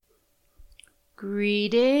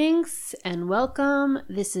Greetings and welcome.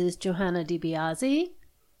 This is Johanna DiBiase.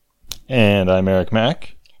 And I'm Eric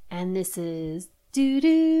Mack. And this is do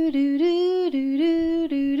do do do do do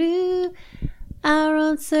do do our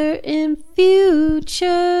uncertain future.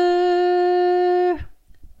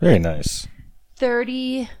 Very nice.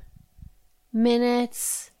 30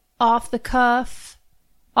 minutes off the cuff,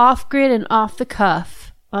 off grid and off the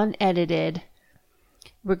cuff, unedited.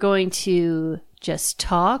 We're going to just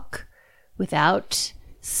talk without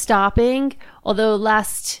stopping. Although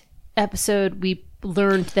last episode we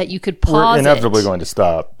learned that you could pause. We're inevitably going to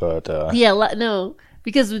stop, but no,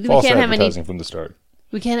 because we false can't have any. advertising from the start.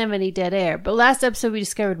 We can't have any dead air. But last episode we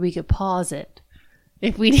discovered we could pause it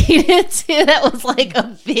if we needed to. That was like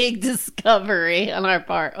a big discovery on our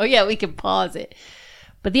part. Oh yeah, we can pause it.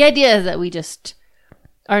 But the idea is that we just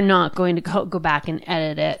are not going to go back and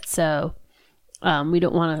edit it. So we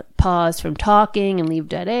don't want to pause from talking and leave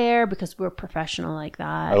dead air because we're professional like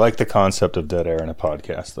that. I like the concept of dead air in a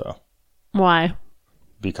podcast, though. Why?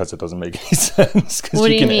 Because it doesn't make any sense. What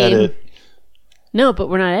do you can mean? edit. No, but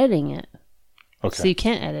we're not editing it. Okay. So you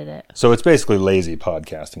can't edit it. So it's basically lazy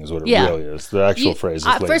podcasting is what it really is. The actual phrase is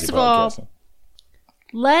lazy first of podcasting.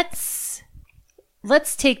 all,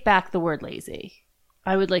 let's take back the word lazy.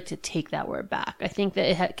 I would like to take that word back. I think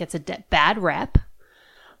that it gets a bad rep.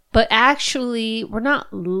 But actually, we're not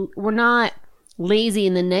lazy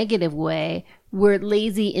in the negative way. We're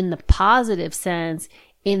lazy in the positive sense,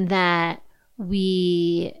 in that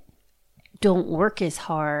we don't work as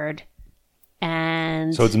hard.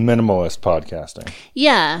 And so it's minimalist podcasting.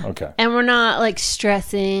 Yeah. Okay. And we're not like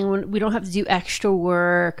stressing. We don't have to do extra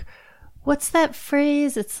work. What's that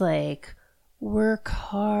phrase? It's like work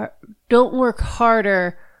hard. Don't work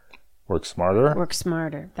harder. Work smarter? Work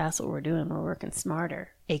smarter. That's what we're doing. We're working smarter.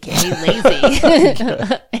 AKA lazy.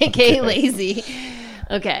 AKA lazy.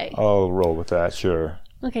 Okay. I'll roll with that, sure.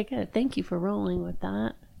 Okay, good. Thank you for rolling with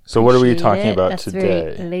that. So what are we Appreciate talking it. about That's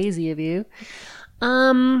today? Very lazy of you.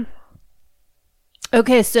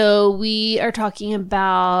 Okay, so we are talking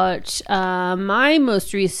about my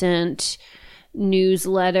most recent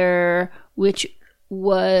newsletter, which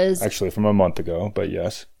was Actually from a month ago, but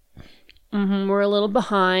yes. We're a little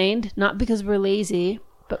behind, not because we're lazy,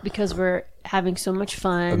 but because we're having so much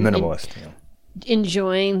fun. A minimalist.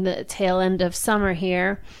 Enjoying the tail end of summer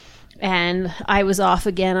here. And I was off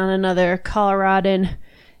again on another Coloradan,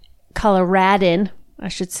 I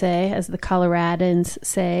should say, as the Coloradans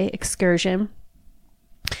say, excursion.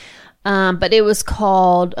 But it was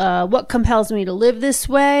called What Compels Me to Live This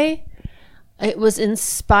Way. It was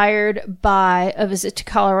inspired by a visit to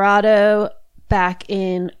Colorado back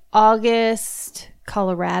in August,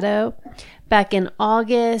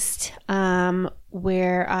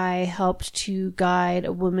 where I helped to guide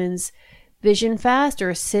a woman's vision fast, or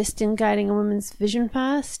assist in guiding a woman's vision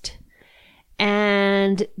fast.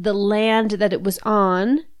 And the land that it was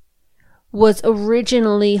on was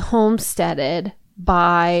originally homesteaded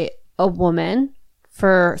by a woman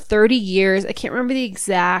for 30 years. I can't remember the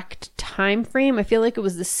exact time frame. I feel like it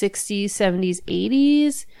was the 60s, 70s,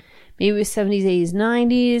 80s. Maybe it was 70s, 80s,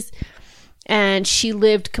 90s. And she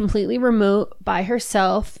lived completely remote by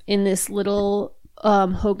herself in this little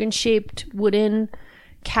Hogan-shaped wooden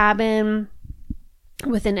cabin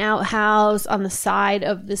with an outhouse on the side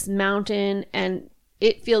of this mountain. And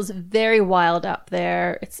it feels very wild up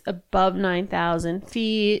there. It's above 9,000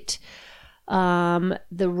 feet. The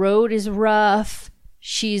road is rough.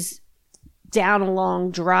 She's down a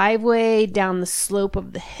long driveway, down the slope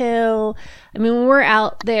of the hill. I mean, when we're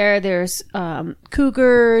out there, there's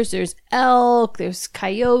cougars, there's elk, there's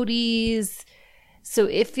coyotes. So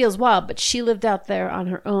it feels wild, but she lived out there on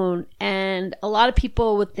her own. And a lot of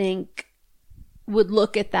people would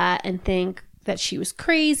look at that and think that she was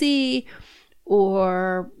crazy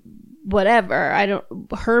or whatever.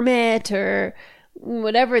 Hermit or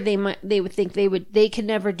whatever they would think they could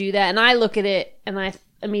never do that. And I look at it and I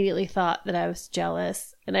immediately thought that I was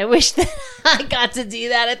jealous, and I wish that I got to do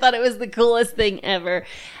that. I thought it was the coolest thing ever.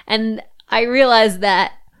 And I realized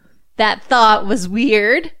that thought was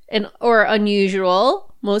weird or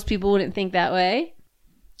unusual. Most people wouldn't think that way.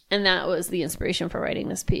 And that was the inspiration for writing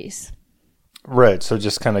this piece. Right. So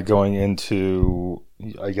just kind of going into,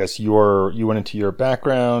 I guess you went into your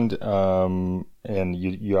background, and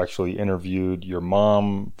you actually interviewed your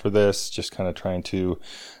mom for this, just kind of trying to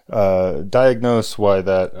diagnose why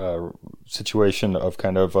that situation of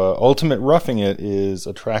kind of ultimate roughing it is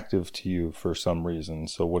attractive to you for some reason.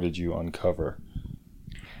 So what did you uncover?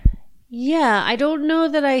 Yeah, I don't know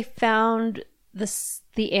that I found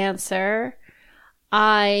the answer.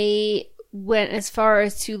 I went as far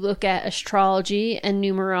as to look at astrology and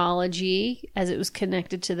numerology as it was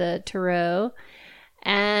connected to the tarot.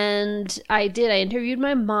 And I did. I interviewed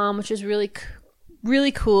my mom, which was really,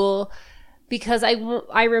 really cool because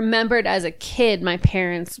I remembered as a kid, my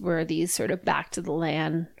parents were these sort of back to the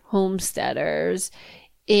land homesteaders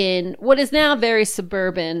in what is now very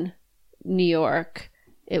suburban New York.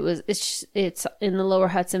 It's in the lower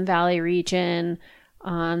Hudson Valley region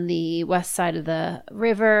on the west side of the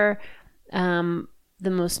river, the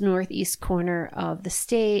most northeast corner of the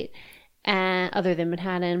state, and other than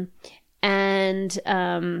Manhattan. And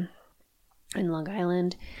in Long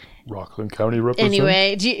Island. Rockland County represent.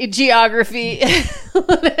 Anyway, geography,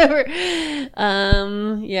 whatever.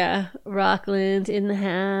 Yeah, Rockland in the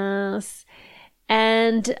house.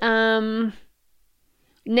 And,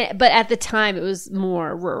 but at the time it was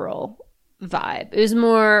more rural vibe. It was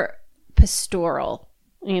more pastoral.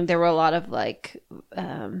 I mean, there were a lot of like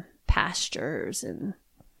pastures and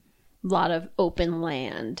a lot of open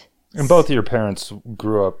land. And both of your parents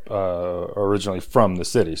grew up originally from the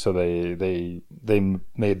city, so they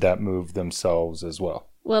made that move themselves as well.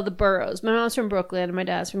 Well, the boroughs. My mom's from Brooklyn, and my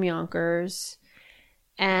dad's from Yonkers.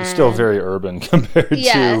 And it's still very urban compared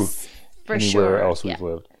to for anywhere else we've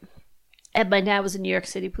lived. And my dad was a New York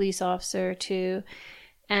City police officer too.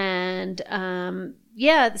 And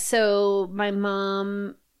so my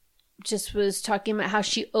mom just was talking about how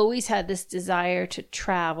she always had this desire to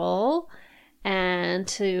travel and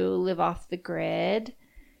to live off the grid,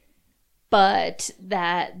 but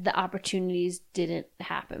that the opportunities didn't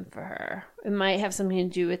happen for her. It might have something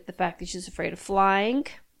to do with the fact that she's afraid of flying.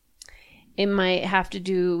 It might have to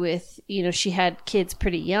do with, she had kids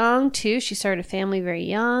pretty young too. She started a family very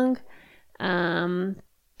young.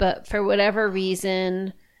 But for whatever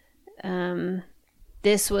reason,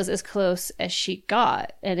 this was as close as she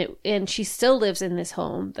got. And she still lives in this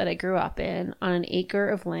home that I grew up in on an acre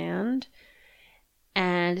of land.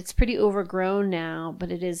 And it's pretty overgrown now,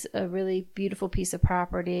 but it is a really beautiful piece of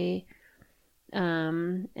property.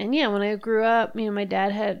 And yeah, when I grew up, my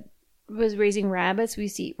dad was raising rabbits. We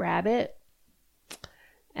used to eat rabbit.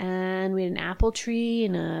 And we had an apple tree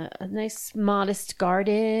and a nice modest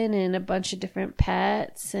garden and a bunch of different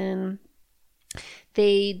pets. And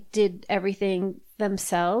they did everything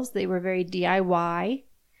themselves. They were very DIY.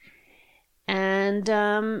 And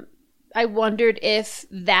I wondered if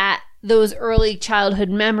those early childhood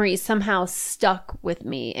memories somehow stuck with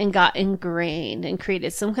me and got ingrained and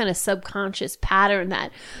created some kind of subconscious pattern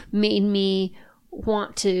that made me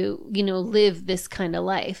want to, live this kind of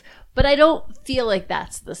life. But I don't feel like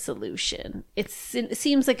that's the solution. It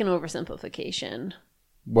seems like an oversimplification.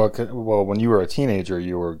 Well, when you were a teenager,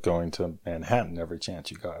 you were going to Manhattan every chance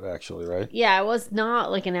you got, actually, right? Yeah, I was not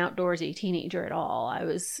like an outdoorsy teenager at all. I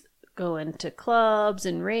was going to clubs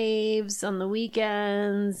and raves on the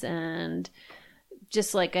weekends, and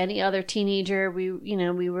just like any other teenager, we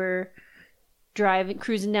were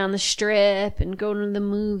cruising down the strip and going to the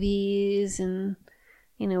movies and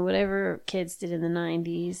whatever kids did in the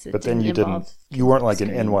 90s. But then you weren't like an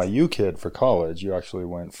NYU kid for college. You actually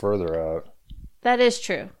went further out. That is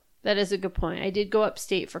true. That is a good point. I did go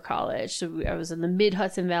upstate for college. So I was in the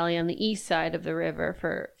mid-Hudson Valley on the east side of the river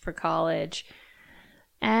for college.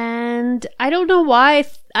 And I don't know why.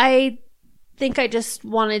 I think I just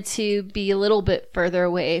wanted to be a little bit further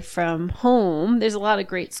away from home. There's a lot of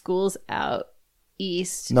great schools out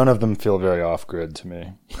east. None of them feel very off-grid to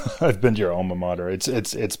me. I've been to your alma mater.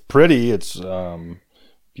 It's pretty. It's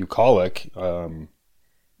bucolic.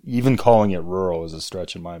 Even calling it rural is a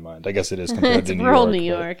stretch in my mind. I guess it is compared to New York. Rural New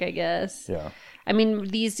York, I guess. Yeah. I mean,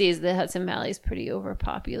 these days the Hudson Valley is pretty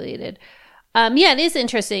overpopulated. Yeah, it is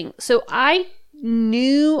interesting. So I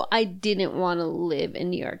knew I didn't want to live in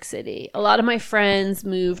New York City. A lot of my friends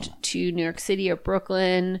moved to New York City or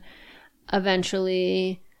Brooklyn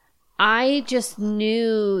eventually. I just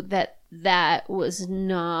knew that was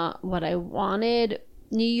not what I wanted.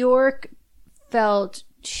 New York felt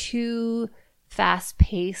too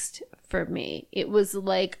fast-paced for me. It was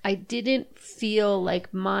like I didn't feel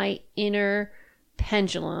like my inner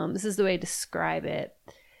pendulum. This is the way to describe it.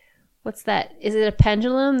 What's that? Is it a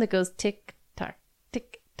pendulum that goes tick-tock,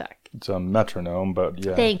 tick-tock? It's a metronome, but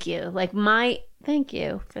yeah. Thank you. Thank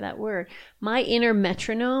you for that word. My inner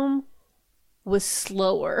metronome was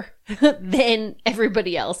slower than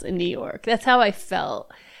everybody else in New York. That's how I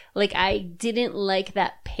felt. Like I didn't like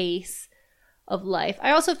that pace of life.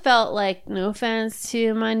 I also felt like, no offense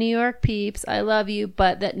to my New York peeps, I love you,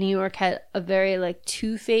 but that New York had a very like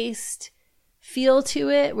two-faced feel to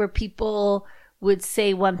it, where people would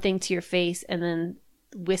say one thing to your face and then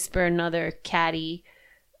whisper another catty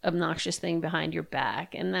obnoxious thing behind your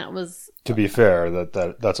back. And that was... To be fair,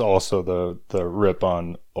 that's also the rip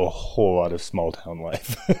on a whole lot of small town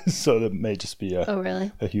life. So that may just be Oh,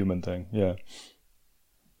 really? a human thing. Yeah.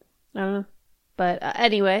 I don't know. But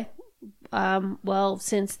anyway, well,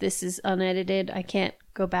 since this is unedited, I can't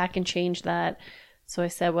go back and change that. So I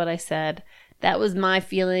said what I said. That was my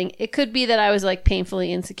feeling. It could be that I was like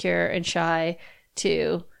painfully insecure and shy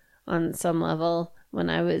too on some level when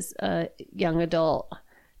I was a young adult.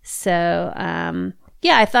 So,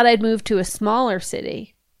 yeah, I thought I'd move to a smaller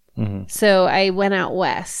city. Mm-hmm. So I went out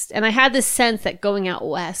west, and I had this sense that going out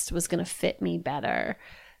west was going to fit me better,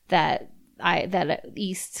 that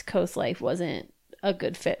East Coast life wasn't a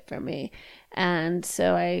good fit for me. And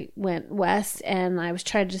so I went west, and I was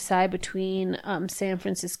trying to decide between San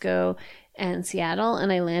Francisco and Seattle,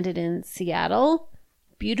 and I landed in Seattle.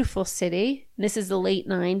 Beautiful city. This is the late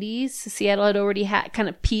 90s. Seattle had already kind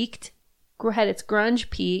of peaked, had its grunge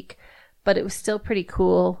peak, but it was still pretty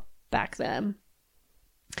cool back then.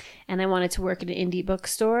 And I wanted to work at an indie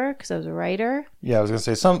bookstore because I was a writer. Yeah, I was going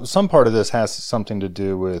to say some part of this has something to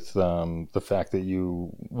do with the fact that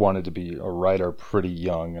you wanted to be a writer pretty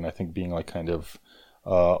young, and I think being like kind of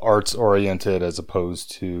arts oriented as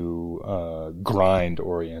opposed to grind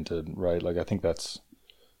oriented, right? Like I think that's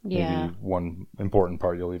maybe one important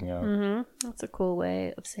part you're leaving out. Mm-hmm. That's a cool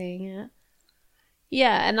way of saying it.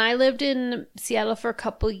 Yeah, and I lived in Seattle for a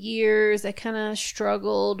couple years. I kind of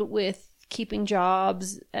struggled with keeping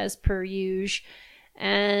jobs as per usual.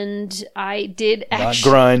 And I did actually...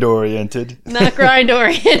 Not grind oriented. Not grind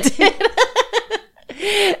oriented.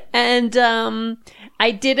 And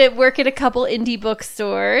I did work at a couple indie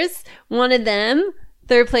bookstores. One of them,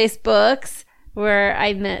 Third Place Books, where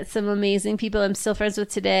I met some amazing people I'm still friends with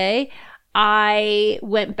today. I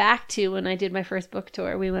went back to when I did my first book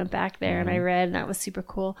tour. We went back there and I read, and that was super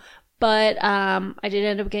cool. But I did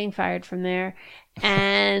end up getting fired from there.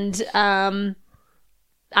 And I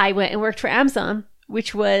went and worked for Amazon,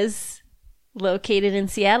 which was located in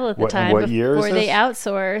Seattle at the time. What year before is they this?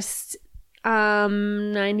 outsourced.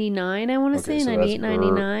 99, I want to say, 98,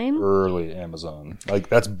 99. Early Amazon. Like,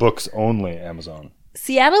 that's books only Amazon.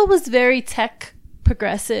 Seattle was very tech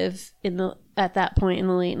progressive at that point in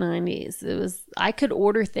the late 90s. I could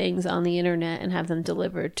order things on the internet and have them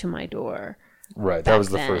delivered to my door. Right, that was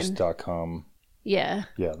the first .com. Yeah.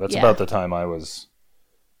 Yeah, that's about the time I was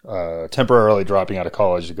temporarily dropping out of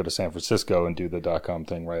college to go to San Francisco and do the .com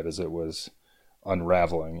thing, right, as it was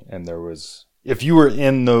unraveling. And there was, if you were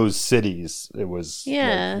in those cities, it was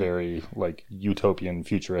like very like utopian,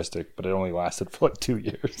 futuristic, but it only lasted for like 2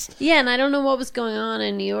 years. Yeah, and I don't know what was going on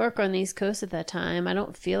in New York or on the East Coast at that time. I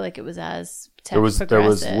don't feel like it was as tech progressive. There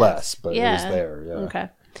was less, but it was there. Yeah. Okay.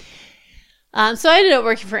 So I ended up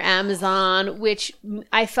working for Amazon, which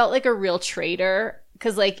I felt like a real traitor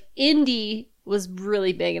because like indie was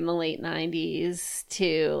really big in the late 90s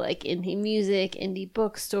too, like indie music, indie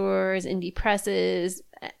bookstores, indie presses,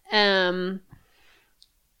 and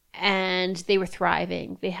they were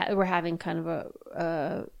thriving. They were having kind of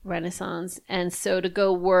a renaissance. And so to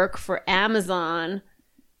go work for Amazon,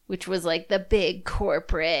 which was like the big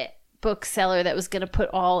corporate bookseller that was going to put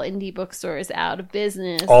all indie bookstores out of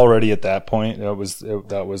business. Already at that point, that was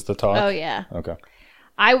the talk? Oh, yeah. Okay.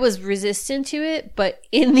 I was resistant to it, but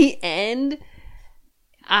in the end,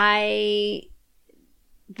 the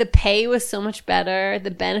pay was so much better. The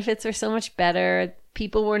benefits are so much better.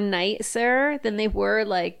 People were nicer than they were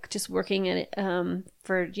like just working at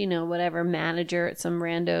for, whatever manager at some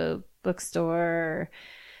rando bookstore, or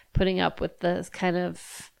putting up with the kind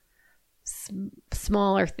of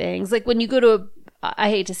smaller things. Like when you go to I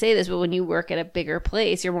hate to say this, but when you work at a bigger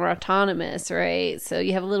place, you're more autonomous, right? So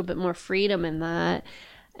you have a little bit more freedom in that.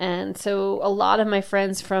 And so a lot of my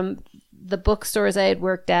friends from the bookstores I had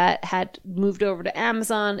worked at had moved over to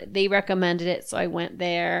Amazon. They recommended it, so I went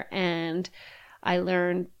there and I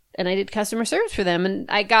learned, and I did customer service for them, and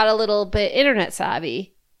I got a little bit internet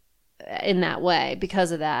savvy in that way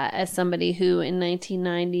because of that. As somebody who in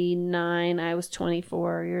 1999, I was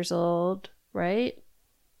 24 years old, right?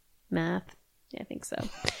 Math. Yeah, I think so.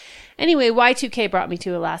 Anyway, Y2K brought me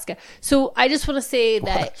to Alaska. So I just want to say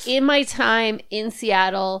that in my time in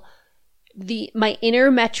Seattle, my inner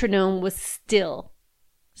metronome was still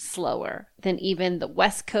slower than even the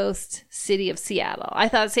West Coast city of Seattle. I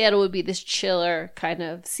thought Seattle would be this chiller kind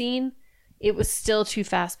of scene. It was still too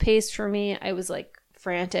fast paced for me. I was like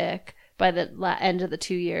frantic by the end of the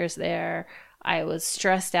 2 years there. I was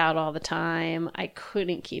stressed out all the time. I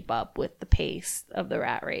couldn't keep up with the pace of the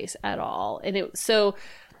rat race at all. And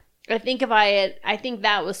I think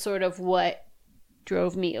that was sort of what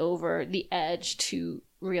drove me over the edge to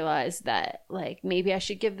realized that like maybe I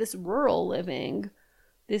should give this rural living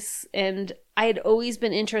and I had always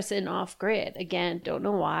been interested in off grid. Again, don't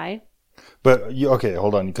know why. But okay,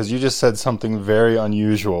 hold on, because you just said something very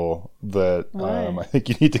unusual that I think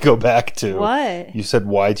you need to go back to. What? You said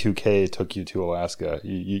Y2K took you to Alaska.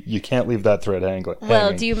 You can't leave that thread hanging.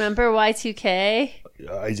 Well, do you remember Y2K?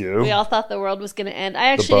 I do. We all thought the world was going to end. The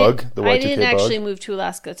Y2K I didn't actually bug? move to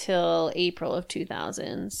Alaska till April of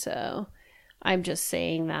 2000. So I'm just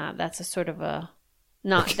saying that that's a sort of a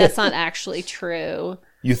that's not actually true.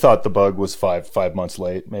 You thought the bug was five months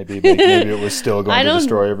late, maybe it was still going to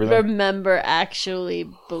destroy everything. I don't remember actually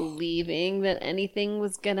believing that anything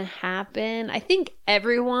was going to happen. I think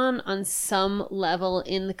everyone on some level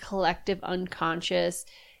in the collective unconscious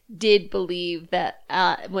did believe that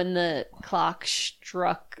when the clock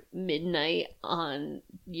struck midnight on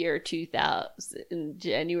year 2000,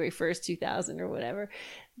 January 1st, 2000 or whatever,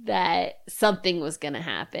 that something was going to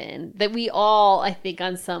happen. That we all, I think,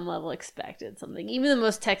 on some level expected something. Even the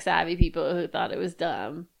most tech-savvy people who thought it was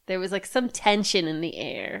dumb. There was like some tension in the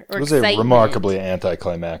air. Or it was excitement. A remarkably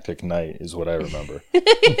anticlimactic night is what I remember.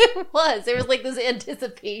 It was. There was like this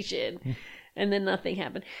anticipation. And then nothing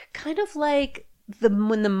happened. Kind of like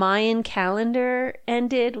when the Mayan calendar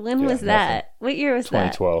ended. When was that? What year was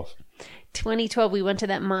 2012. that? 2012. We went to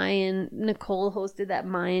that Nicole hosted that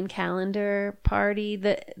Mayan calendar party,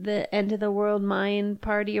 the end of the world Mayan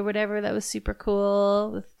party or whatever. That was super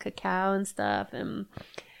cool with cacao and stuff. And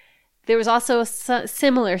there was also a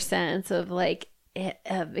similar sense of like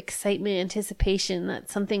of excitement, anticipation that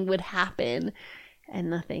something would happen, and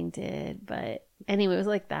nothing did. But anyway, it was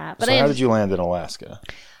like that. But so how did you land in Alaska?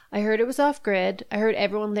 I heard it was off grid. I heard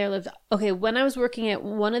everyone there lived. Okay, when I was working at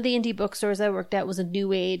one of the indie bookstores I worked at was a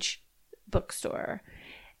new age bookstore,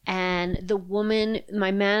 and the woman,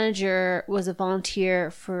 my manager, was a volunteer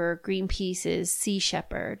for Greenpeace's Sea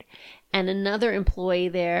Shepherd, and another employee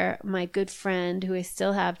there, my good friend who I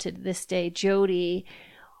still have to this day, Jody,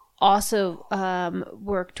 also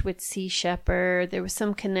worked with Sea Shepherd. There was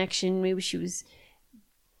some connection. Maybe she was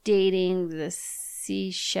dating the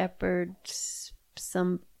Sea Shepherd,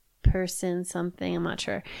 some person, something, I'm not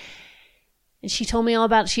sure. And she told me all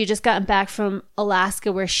about it. She had just gotten back from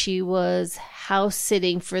Alaska where she was house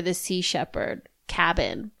sitting for the Sea Shepherd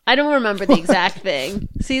cabin. I don't remember the exact thing.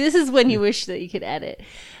 See, this is when you wish that you could edit.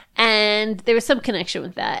 And there was some connection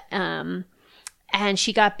with that. And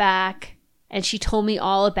she got back and she told me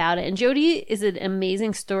all about it. And Jody is an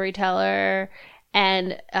amazing storyteller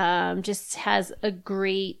and just has a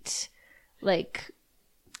great, like,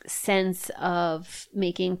 sense of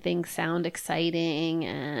making things sound exciting,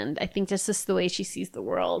 and I think that's just the way she sees the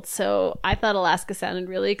world. So I thought Alaska sounded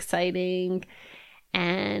really exciting,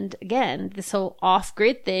 and again, this whole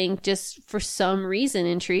off-grid thing just for some reason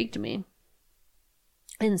intrigued me,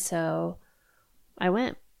 and so I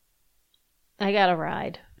went. I got a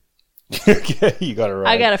ride. You got a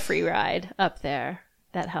ride. I got a free ride up there.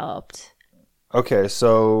 That helped. Okay,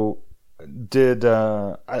 so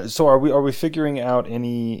are we figuring out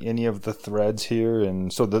any of the threads here?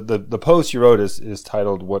 And so the post you wrote is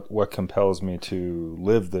titled what compels me to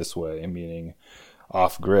live this way, meaning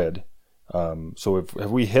off grid. So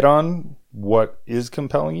have we hit on what is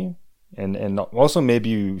compelling you? And also maybe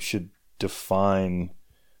you should define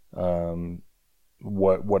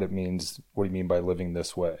what it means. What do you mean by living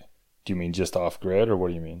this way? Do you mean just off grid, or what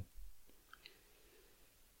do you mean?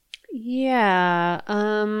 Yeah,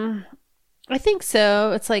 I think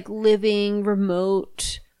so. It's like living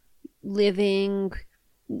remote, living.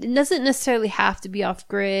 It doesn't necessarily have to be off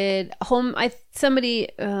grid. Somebody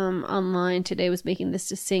online today was making this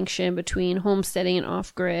distinction between homesteading and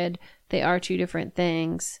off grid. They are two different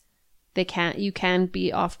things. You can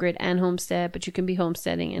be off grid and homestead, but you can be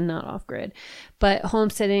homesteading and not off grid. But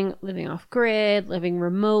homesteading, living off grid, living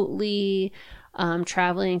remotely,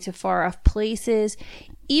 traveling to far off places.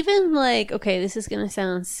 Even like, okay, this is going to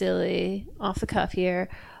sound silly off the cuff here.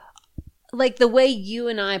 Like the way you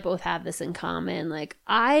and I both have this in common. Like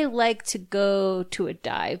I like to go to a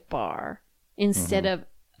dive bar instead of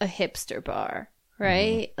a hipster bar,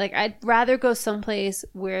 right? Mm-hmm. Like I'd rather go someplace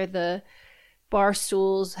where the bar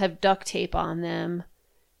stools have duct tape on them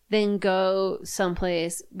than go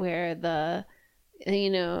someplace where they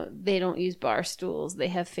don't use bar stools. They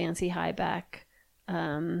have fancy high back,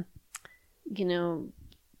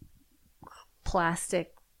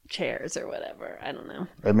 plastic chairs or whatever. I don't know.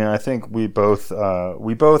 I mean, I think we both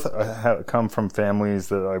have come from families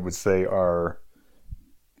that I would say are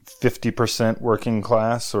 50% working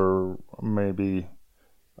class, or maybe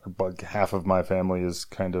about half of my family is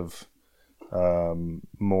kind of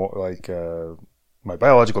more like my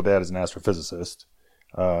biological dad is an astrophysicist.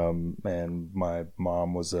 And my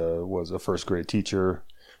mom was a first grade teacher,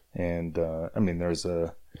 and I mean,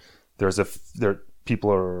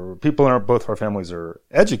 people in both our families are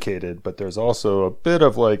educated, but there's also a bit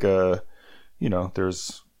of like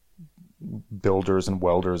there's builders and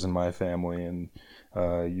welders in my family, and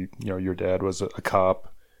your dad was a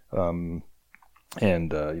cop, and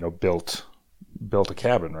built a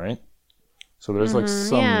cabin, right? So there's like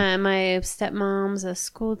some. Yeah, my stepmom's a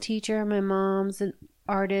school teacher. My mom's an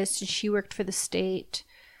artist, and she worked for the state.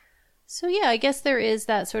 So yeah, I guess there is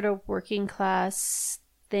that sort of working class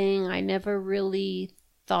thing. I never really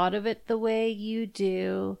thought of it the way you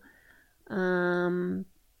do.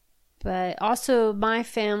 But also my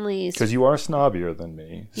family's... Because you are snobbier than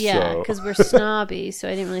me. Yeah, because we're snobby, so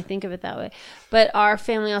I didn't really think of it that way. But my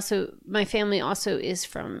family also is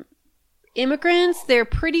from immigrants. They're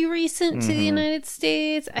pretty recent to the United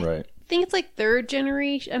States. I think it's like third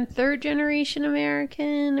generation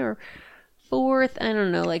American or fourth. I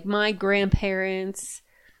don't know. Like my grandparents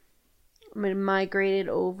migrated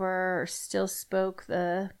over or still spoke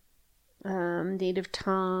the native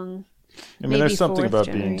tongue. I mean, there's something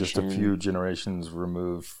about being just a few generations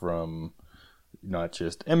removed from not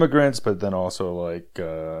just immigrants, but then also like,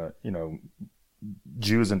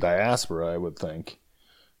 Jews in diaspora, I would think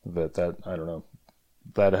that I don't know,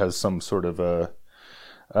 that has some sort of a,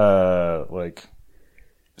 like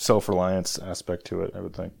self-reliance aspect to it, I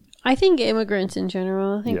would think. I think immigrants in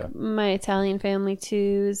general, I think my Italian family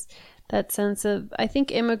too is that sense of, I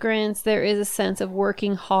think immigrants, there is a sense of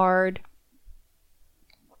working hard.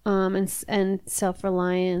 And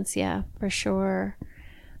self-reliance, yeah, for sure.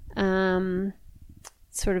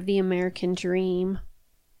 Sort of the American dream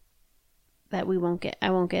that I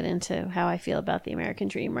won't get into how I feel about the American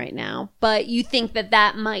dream right now. But you think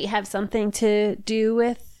that might have something to do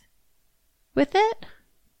with it?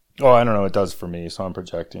 Oh, I don't know. It does for me, so I'm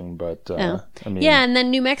projecting. But I mean, yeah, and then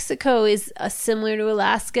New Mexico is similar to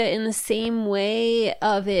Alaska in the same way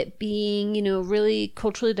of it being, really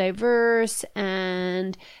culturally diverse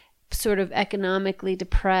and sort of economically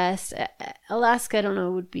depressed. Alaska, I don't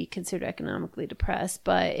know, would be considered economically depressed,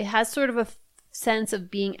 but it has sort of a sense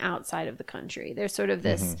of being outside of the country. There's sort of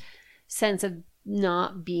this sense of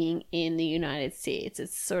not being in the United States.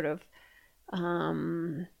 It's sort of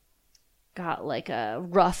got like a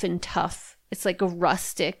rough and tough. It's like a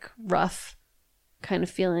rustic, rough kind of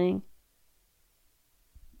feeling.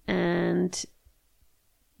 And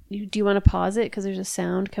do you want to pause it? Because there's a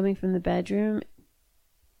sound coming from the bedroom.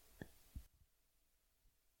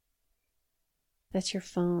 That's your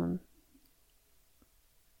phone.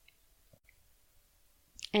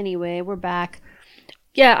 Anyway, we're back.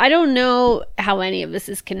 Yeah, I don't know how any of this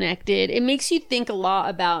is connected. It makes you think a lot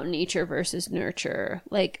about nature versus nurture.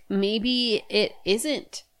 Like, maybe it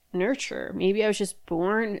isn't nurture. Maybe I was just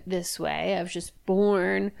born this way. I was just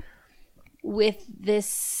born with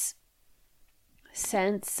this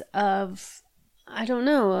sense of, of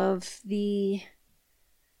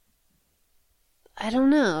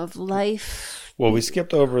life. Well, we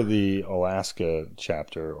skipped over the Alaska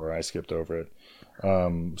chapter, or I skipped over it.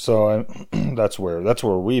 So that's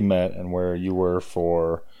where we met, and where you were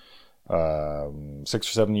for 6 or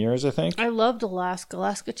 7 years, I think. I loved Alaska.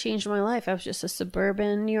 Alaska changed my life. I was just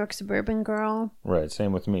a New York suburban girl. Right,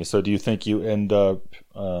 same with me. So do you think you end up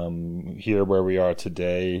here where we are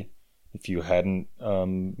today if you hadn't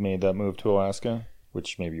made that move to Alaska?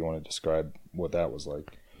 Which maybe you want to describe what that was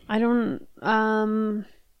like.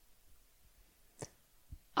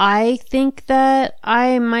 I think that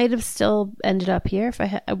I might have still ended up here if I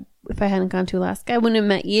hadn't gone to Alaska. I wouldn't have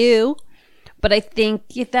met you. But I think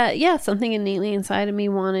that, something innately inside of me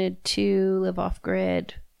wanted to live off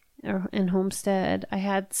grid and homestead. I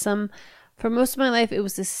had for most of my life, it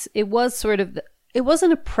wasn't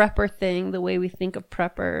a prepper thing the way we think of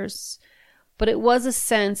preppers, but it was a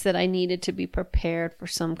sense that I needed to be prepared for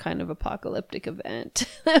some kind of apocalyptic event.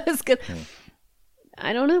 That was good.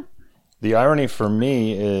 I don't know. The irony for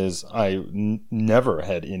me is I never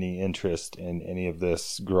had any interest in any of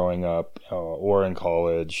this growing up or in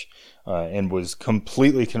college, and was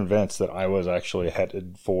completely convinced that I was actually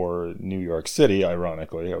headed for New York City.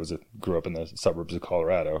 Ironically, I grew up in the suburbs of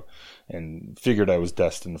Colorado, and figured I was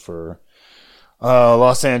destined for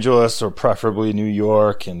Los Angeles, or preferably New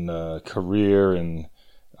York, and career and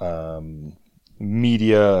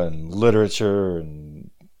media and literature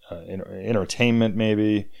and entertainment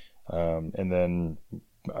maybe. And then,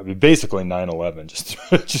 I mean, basically 9/11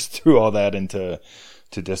 just threw all that into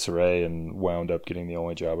disarray, and wound up getting the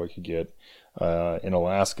only job I could get in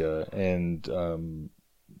Alaska, and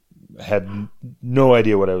had no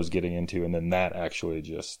idea what I was getting into. And then that actually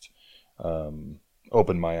just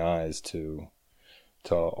opened my eyes to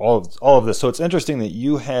all of this. So it's interesting that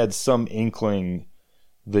you had some inkling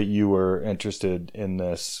that you were interested in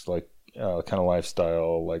this like kind of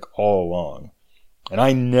lifestyle like all along, and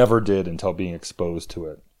I never did until being exposed to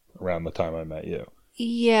it around the time I met you.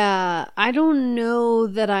 Yeah, I don't know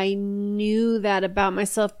that I knew that about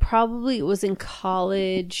myself. Probably it was in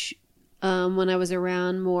college, when I was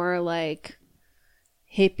around more like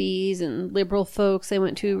hippies and liberal folks. I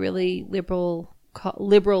went to a really liberal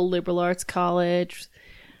arts college.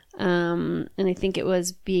 And I think it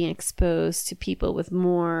was being exposed to people with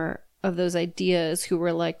more of those ideas who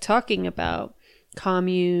were like talking about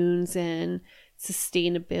communes and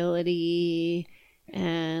sustainability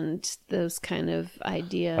and those kind of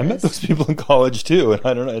ideas. I met those people in college too, and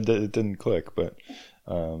I don't know, it didn't click, but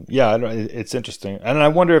yeah, I don't, it's interesting. And I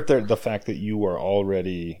wonder if the fact that you were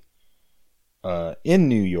already in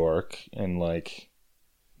New York and like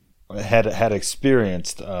had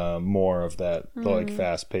experienced more of that like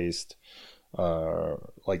fast paced,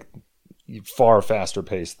 like far faster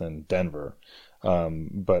paced than Denver.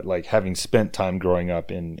 But like having spent time growing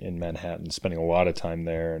up in Manhattan, spending a lot of time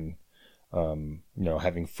there, and you know,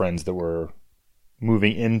 having friends that were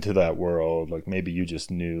moving into that world, like maybe you just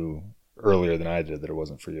knew earlier than I did that it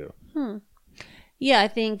wasn't for you. Yeah, I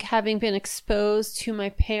think having been exposed to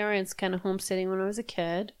my parents kind of homesteading when I was a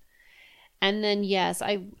kid. And then, yes,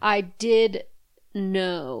 I did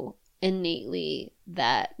know innately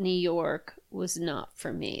that New York was not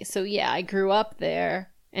for me. So, yeah, I grew up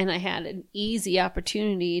there and I had an easy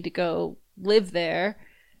opportunity to go live there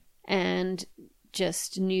and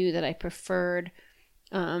just knew that I preferred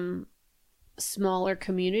smaller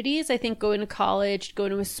communities. I think going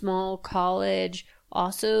to a small college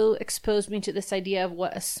also exposed me to this idea of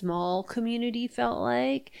what a small community felt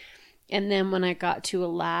like. And then when I got to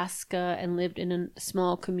Alaska and lived in a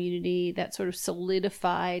small community, that sort of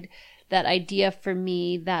solidified that idea for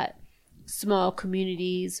me that small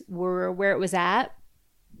communities were where it was at.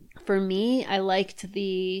 For me, I liked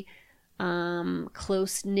the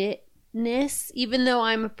close-knitness. Even though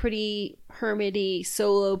I'm a pretty hermity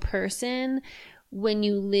solo person, when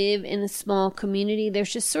you live in a small community,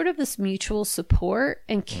 there's just sort of this mutual support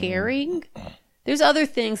and caring. There's other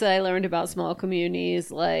things that I learned about small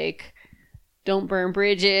communities, like don't burn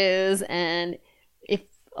bridges, and if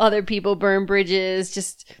other people burn bridges,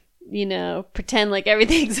 just, you know, pretend like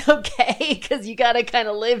everything's okay, because you got to kind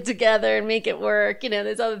of live together and make it work. You know,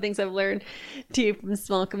 there's other things I've learned too from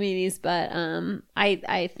small communities, but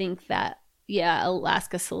I think that, yeah,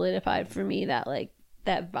 Alaska solidified for me that, like,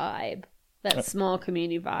 that vibe, that small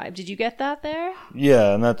community vibe. Did you get that there?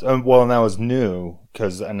 Yeah, and that's well, and that was new,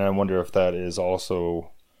 and I wonder if that is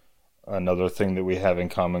also another thing that we have in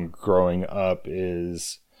common growing up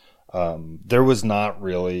is there was not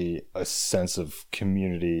really a sense of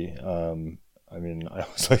community. I mean,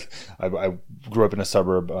 I grew up in a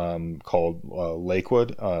suburb called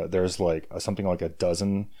Lakewood. There's like something like a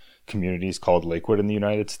dozen communities called Lakewood in the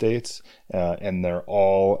United States, and they're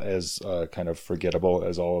all as kind of forgettable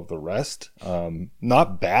as all of the rest.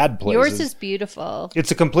 Not bad places. Yours is beautiful.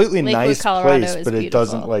 It's a completely Lakewood, nice Colorado place, but beautiful. it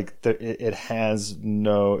doesn't like it has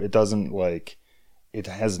no. It doesn't like. It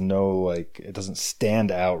has no like. It doesn't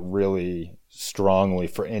stand out really strongly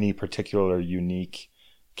for any particular unique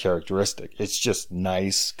characteristic. It's just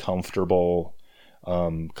nice, comfortable.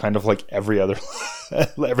 Kind of like every other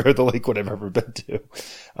Lakewood I've ever been to.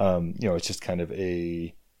 You know, it's just kind of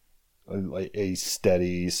a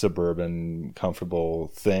steady suburban comfortable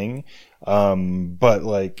thing. But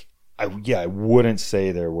like, I wouldn't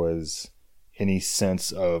say there was any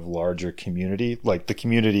sense of larger community. Like the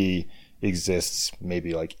community exists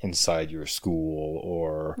maybe like inside your school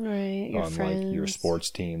or on like your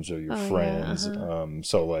sports teams or your friends. Yeah,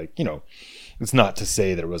 So like, you know, it's not to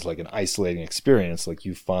say that it was like an isolating experience. Like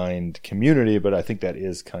you find community, but I think that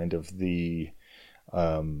is kind of the,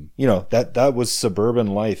 you know, that was suburban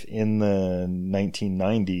life in the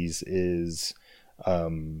 1990s is,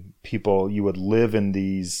 people, you would live in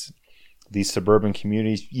these suburban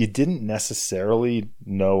communities. You didn't necessarily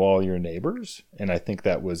know all your neighbors. And I think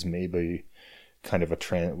that was maybe kind of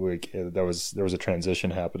there was a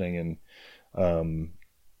transition happening in,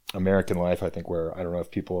 American life, I think, where I don't know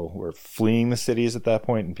if people were fleeing the cities at that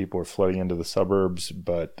point and people were flooding into the suburbs,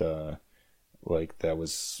 but like that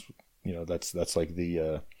was, you know, that's like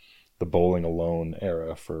the Bowling Alone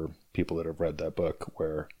era for people that have read that book,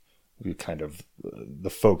 where we kind of the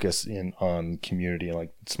focus on community and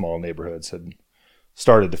like small neighborhoods had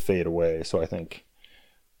started to fade away. So I think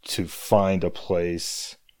to find a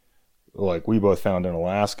place like we both found in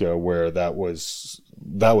Alaska, where that was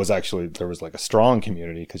actually, there was like a strong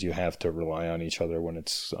community because you have to rely on each other when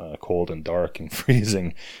it's cold and dark and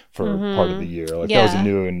freezing for part of the year. Like that was a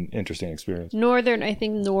new and interesting experience. I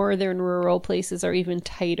think northern rural places are even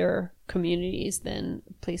tighter communities than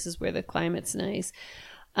places where the climate's nice.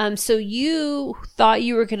 So you thought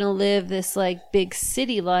you were going to live this like big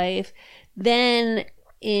city life. Then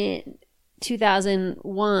in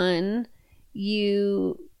 2001,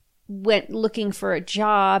 you went looking for a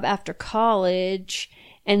job after college,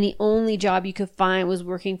 and the only job you could find was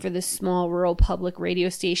working for this small rural public radio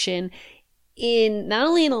station in not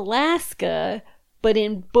only in Alaska, but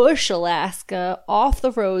in Bush, Alaska, off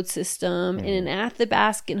the road system in an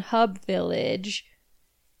Athabascan hub village.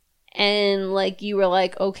 And like you were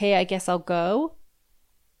like, okay, I guess I'll go.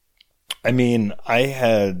 I mean, I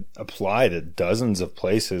had applied at dozens of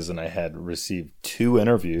places and I had received 2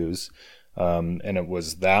 interviews. And it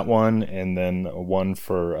was that one and then one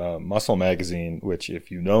for Muscle Magazine, which if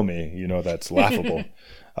you know me, you know that's laughable.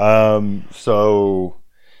 So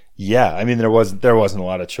yeah, I mean, there wasn't a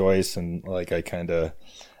lot of choice, and like I kind of,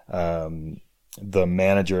 the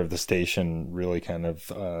manager of the station really kind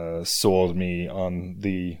of sold me on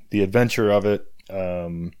the adventure of it.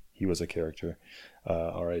 He was a character,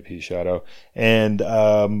 R.I.P. Shadow, and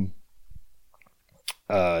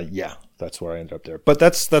yeah, that's where I ended up there. But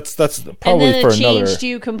that's probably and then for it another. Changed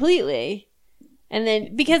you completely. And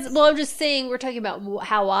then because I'm just saying we're talking about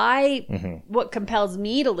how what compels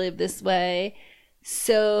me to live this way.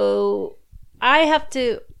 So I have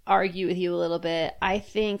to argue with you a little bit. I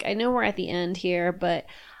know we're at the end here, but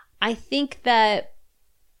I think that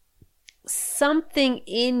something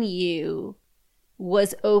in you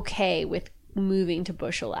was okay with moving to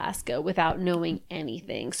Bush, Alaska without knowing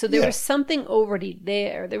anything. So there was something already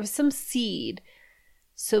there. There was some seed.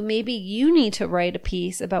 So maybe you need to write a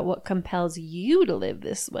piece about what compels you to live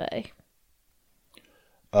this way.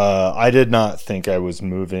 I did not think I was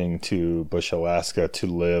moving to Bush, Alaska to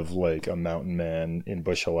live like a mountain man in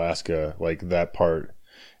Bush, Alaska. Like that part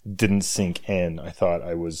didn't sink in. I thought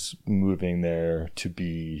I was moving there to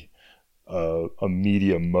be a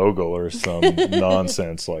media mogul or some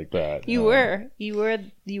nonsense like that. You were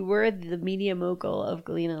the media mogul of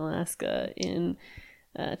Galena, Alaska in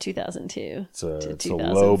 2002. It's a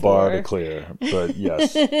low bar to clear, but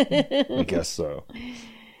yes, I guess so.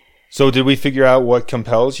 So did we figure out what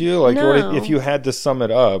compels you? Like, no. Or if you had to sum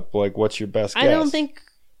it up, like, what's your best guess? I don't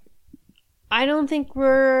think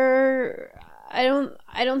we're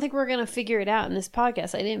gonna figure it out in this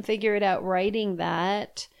podcast. I didn't figure it out writing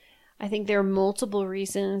that. I think there are multiple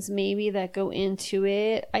reasons maybe that go into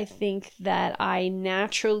it. I think that I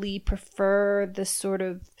naturally prefer the sort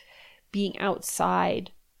of being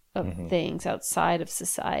outside of things, outside of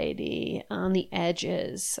society, on the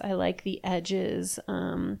edges. I like the edges,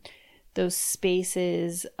 those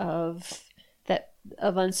spaces of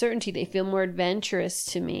uncertainty. They feel more adventurous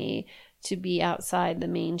to me, to be outside the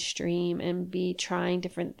mainstream and be trying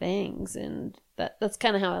different things. And that's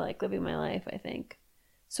kind of how I like living my life, I think.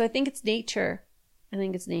 So I think it's nature.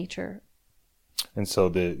 And so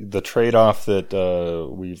the trade-off that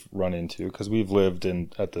we've run into, because we've lived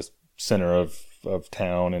at the center of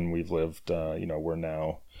town, and we've lived, we're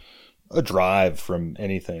now a drive from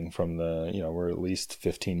anything from we're at least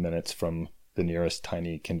 15 minutes from the nearest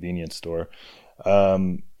tiny convenience store.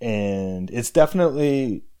 And it's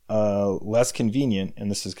definitely less convenient. And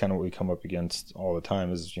this is kind of what we come up against all the time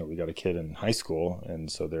is, we got a kid in high school. And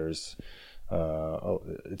so there's,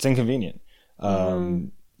 it's inconvenient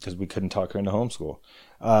because we couldn't talk her into homeschool.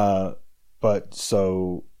 But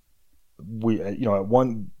so we,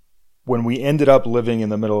 when we ended up living in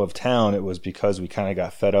the middle of town, it was because we kind of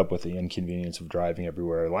got fed up with the inconvenience of driving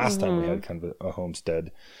everywhere. Last time we had kind of a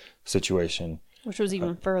homestead situation. Which was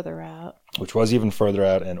even further out.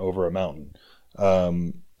 And over a mountain.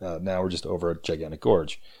 Now we're just over a gigantic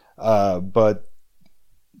gorge. But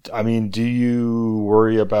I mean, do you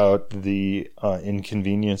worry about the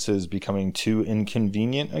inconveniences becoming too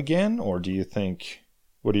inconvenient again? Or what do you think?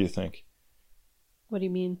 What do you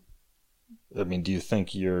mean? I mean, do you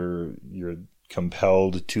think you're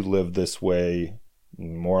compelled to live this way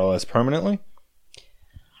more or less permanently?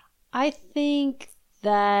 I think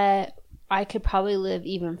that I could probably live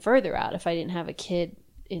even further out if I didn't have a kid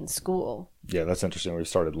in school. Yeah, that's interesting. We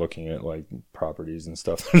started looking at like properties and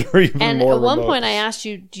stuff that are even more remote. At one point I asked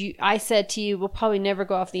you, I said to you, we'll probably never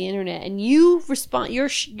go off the internet. And your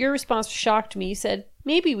response shocked me. You said,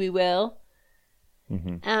 maybe we will.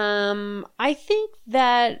 I think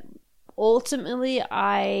that ultimately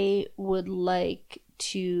I would like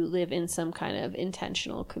to live in some kind of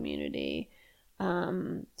intentional community.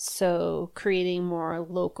 So creating more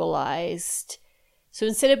localized. So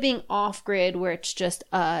instead of being off grid where it's just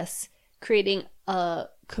us, creating a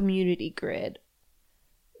community grid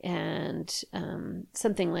and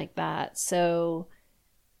something like that. So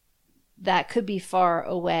that could be far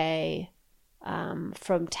away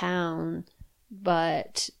from town,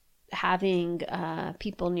 but having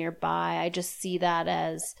people nearby, I just see that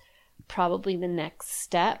as probably the next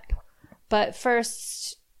step. But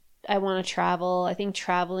first, I want to travel. I think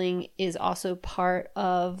traveling is also part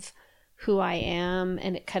of who I am,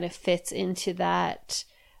 and it kind of fits into that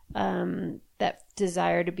that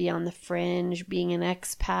desire to be on the fringe, being an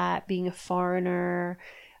expat, being a foreigner.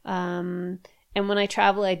 And when I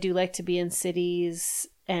travel, I do like to be in cities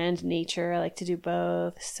and nature. I like to do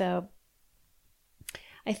both. So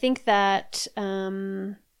I think that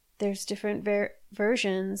there's different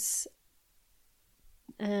versions,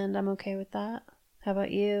 and I'm okay with that. How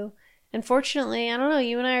about you? And fortunately, I don't know,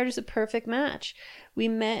 you and I are just a perfect match. We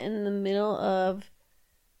met in the middle of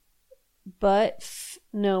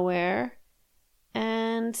nowhere,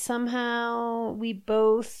 and somehow we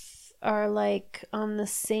both are like on the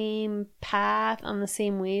same path, on the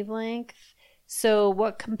same wavelength. So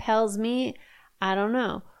what compels me? I don't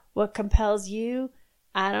know. What compels you?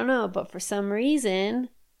 I don't know. But for some reason,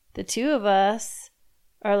 the two of us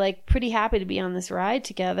are like pretty happy to be on this ride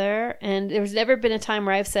together. And there's never been a time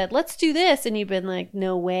where I've said, let's do this. And you've been like,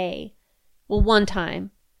 no way. Well, one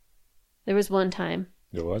time. There was one time.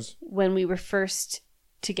 It was? When we were first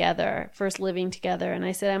living together. And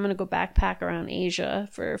I said, I'm going to go backpack around Asia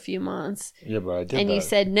for a few months. Yeah, but I did And that. you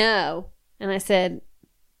said no. And I said,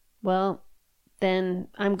 well, then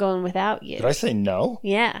I'm going without you. Did I say no?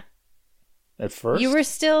 Yeah. At first? You were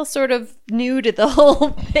still sort of new to the whole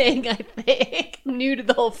thing, I think. New to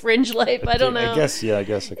the whole fringe life. I don't know. I guess.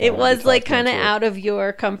 It was like kind of out of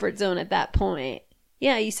your comfort zone at that point.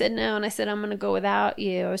 Yeah, you said no, and I said, I'm going to go without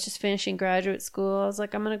you. I was just finishing graduate school. I was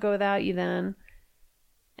like, I'm going to go without you then.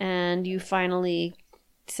 And you finally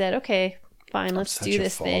said, okay, fine, let's do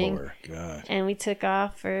this thing. God. And we took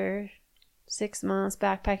off for 6 months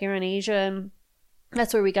backpacking around Asia, and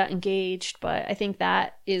that's where we got engaged. But I think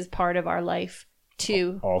that is part of our life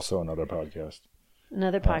too. Also another podcast.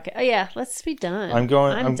 Another podcast. Oh yeah, let's be done. I'm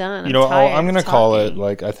done. You know, tired I'm going to call it.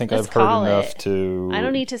 Like, I think Let's I've heard call enough it. to. I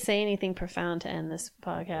don't need to say anything profound to end this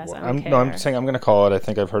podcast. I don't care. No, I'm saying I'm going to call it. I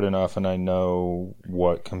think I've heard enough, and I know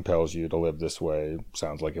what compels you to live this way.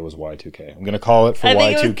 Sounds like it was Y2K. I'm going to call it for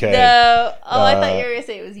Y2K. No. Oh, I thought you were going to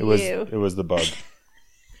say it was you. It was the bug.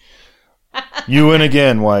 You win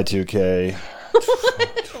again, Y2K.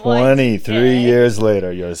 23 Y2K. years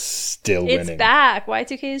later, you're still winning. It's back.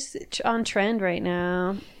 Y2K is on trend right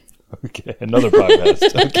now. Okay, another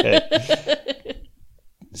podcast. Okay.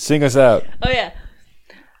 Sing us out. Oh, yeah.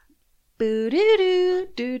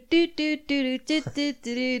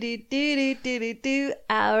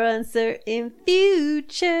 Our uncertain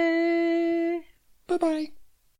future. Bye-bye.